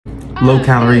low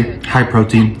calorie, high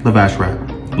protein Lavash wrap.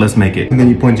 Let's make it. And then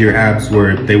you point to your abs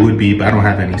where they would be, but I don't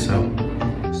have any, so.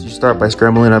 You start by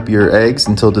scrambling up your eggs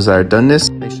until desired doneness.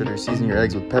 Make sure to season your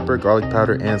eggs with pepper, garlic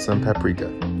powder, and some paprika.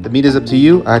 The meat is up to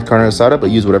you. I had carne asada,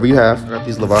 but use whatever you have. Grab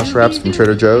these Lavash wraps from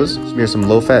Trader Joe's. Smear some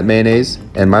low-fat mayonnaise,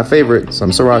 and my favorite, some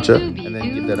sriracha. And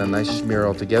then give that a nice smear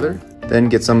all together. Then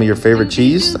get some of your favorite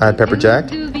cheese. I had pepper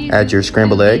jack. Add your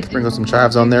scrambled egg. Sprinkle some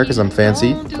chives on there because I'm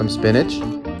fancy. Some spinach.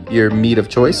 Your meat of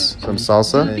choice. Some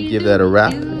salsa. And give that a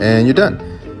wrap, and you're done.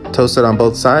 Toast it on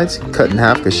both sides. Cut in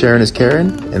half because Sharon is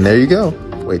Karen. And there you go.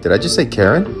 Wait, did I just say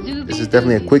Karen? This is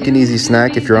definitely a quick and easy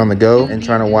snack if you're on the go and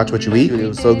trying to watch what you eat. It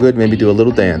was so good, maybe do a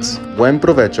little dance. Buen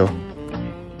provecho.